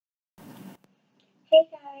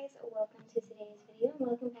guys, welcome to today's video and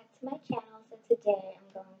welcome back to my channel. So today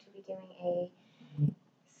I'm going to be doing a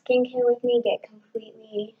skincare with me, get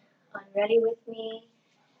completely unready with me,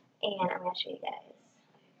 and I'm going to show you guys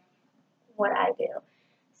what I do.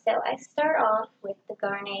 So I start off with the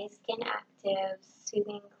Garnier Skin Active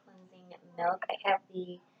Soothing Cleansing Milk. I have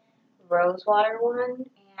the rose water one,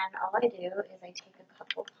 and all I do is I take a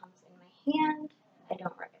couple pumps in my hand. I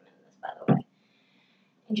don't recommend this, by the way,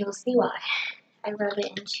 and you'll see why. I rub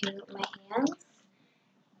it into my hands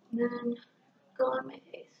and then go on my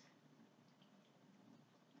face.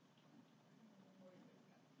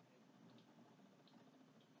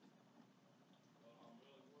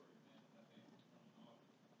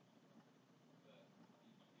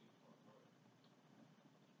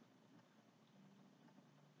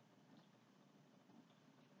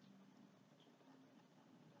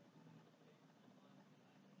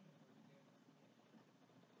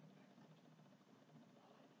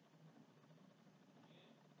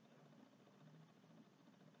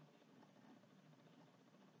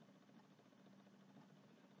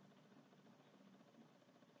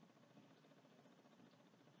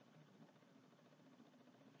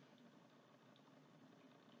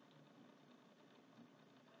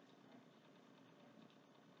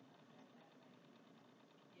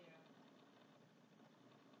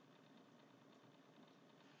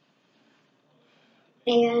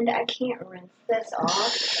 And I can't rinse this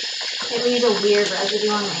off. It leaves a weird residue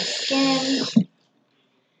on my skin.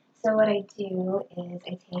 So what I do is I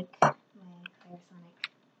take my Clarisonic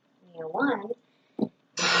Neo 1 and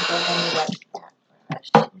I go ahead and wet that brush.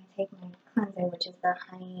 And I take my cleanser, which is the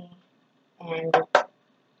honey and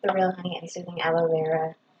the real honey and soothing aloe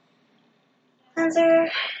vera cleanser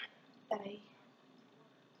that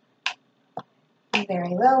I'm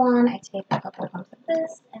very low on. I take a couple pumps of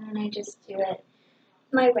this and then I just do it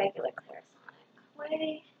my regular Clarisonic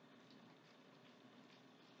way.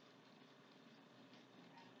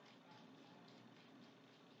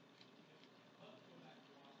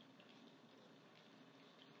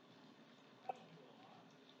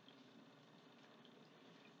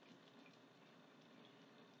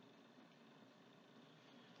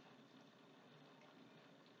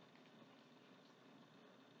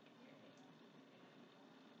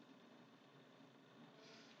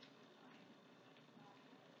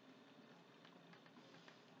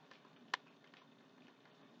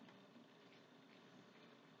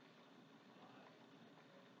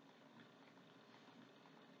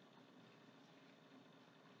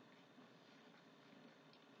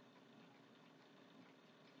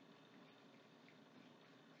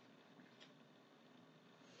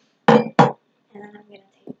 And then I'm going to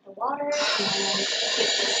take the water and get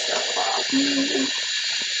this stuff off me.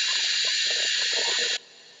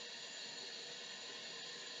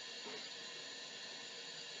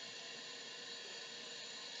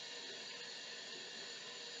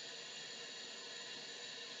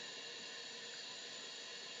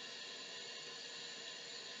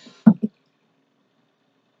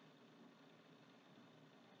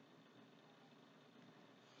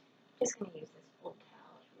 Just going to use this full towel.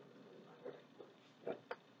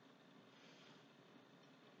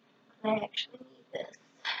 I actually need this.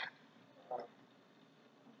 Something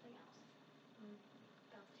else. I'm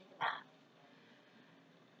about to take a bath.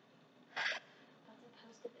 About to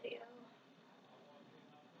post a video.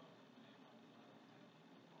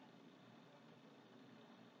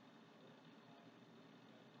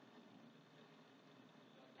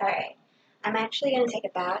 Alright, I'm actually going to take a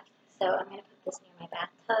bath, so I'm going to put this near my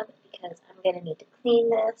bathtub because I'm going to need to clean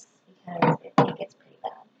this because I think it's pretty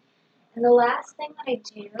bad. And the last thing that I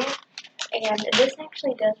do, and this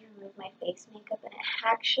actually does remove my face makeup, and it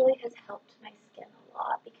actually has helped my skin a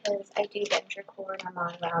lot because I do denture core and I'm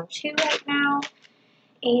on round 2 right now,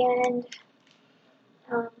 and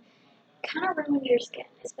kind of ruins your skin,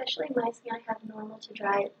 especially my skin. I have normal to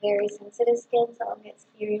dry, very sensitive skin, so I'll get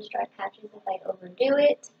serious dry patches if I overdo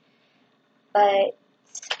it. But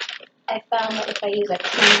I found that if I use a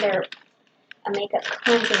cleanser, a makeup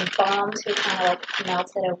cleansing balm to kind of like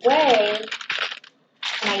melt it away,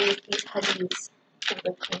 and I use these Huggies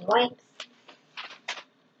Simply Clean wipes,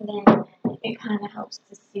 then it kind of helps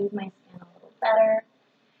to soothe my skin a little better,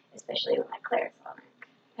 especially with my Clarisonic.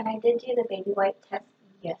 And I did do the baby wipe test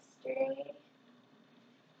yesterday,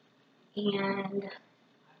 and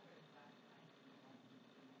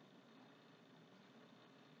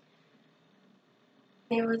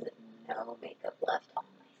there was no makeup left on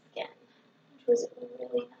my skin, which was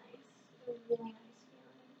really nice. It was a really nice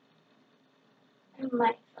feeling. I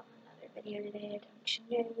might film another video today, don't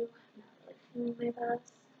you know? I'm not really feeling my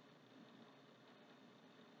best.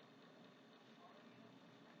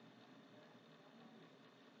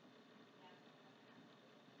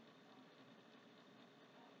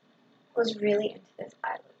 was really into this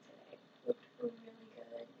eye look today. It looked really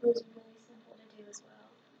good. It was really simple to do as well.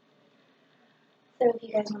 So if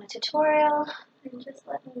you guys want a tutorial, then just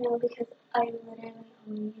let me know because I literally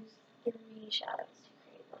only used 3 shadows to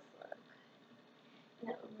create this look. And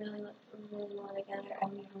it really looked really well together.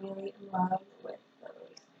 I'm really in love with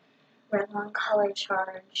those Revlon Color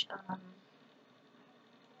Charge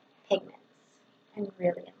pigments. I'm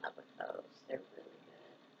really in love with those. They're really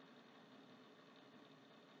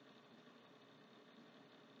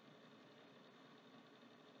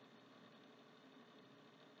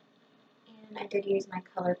good. And I did use my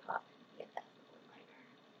ColourPop BFF liner.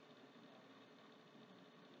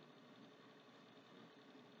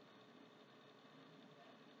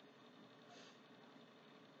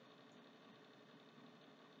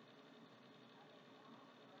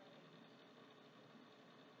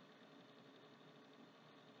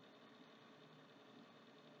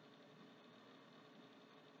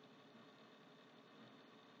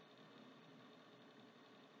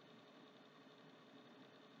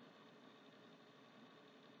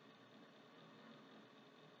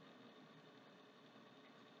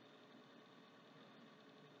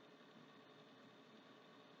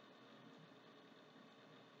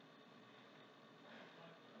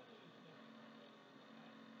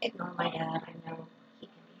 Ignore my dad, I know he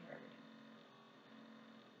can be heard.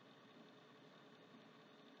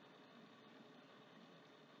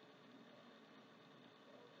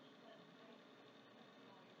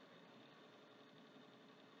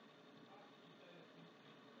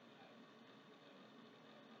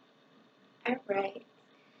 Alright,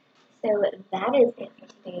 so that is it for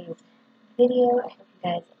today's video. I hope you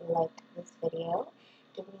guys liked this video.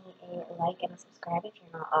 Give me a like and a subscribe if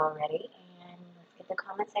you're not already. And let's get the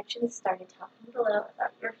comment section started talking below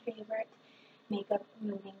about your favorite makeup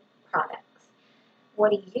removing products.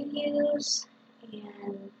 What do you use?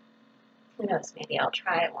 And who knows, maybe I'll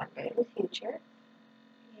try it one day in the future.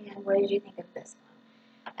 And what did you think of this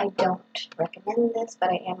one? I don't recommend this, but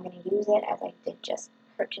I am going to use it as I did just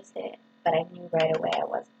purchase it. But I knew right away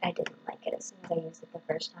I didn't like it as soon as I used it the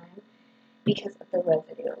first time because of the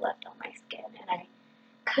residue left on my skin. And I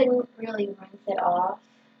couldn't really rinse it off.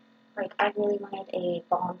 Like, I really wanted a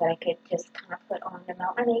balm that I could just kind of put on to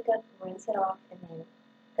melt my makeup, rinse it off, and then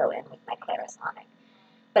go in with my Clarisonic.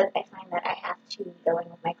 But I find that I have to go in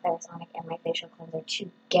with my Clarisonic and my facial cleanser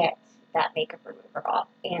to get that makeup remover off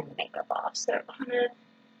and makeup off. So it kind of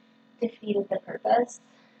defeated the purpose.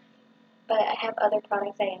 But I have other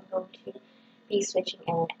products I am going to be switching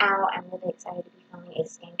in and out. I'm really excited to be filming a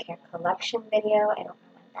skincare collection video. I don't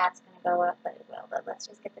know when that's going to go up, but it will. But let's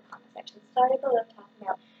just get the comment section started below talking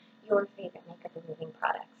about your favorite makeup removing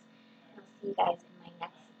products. And I'll see you guys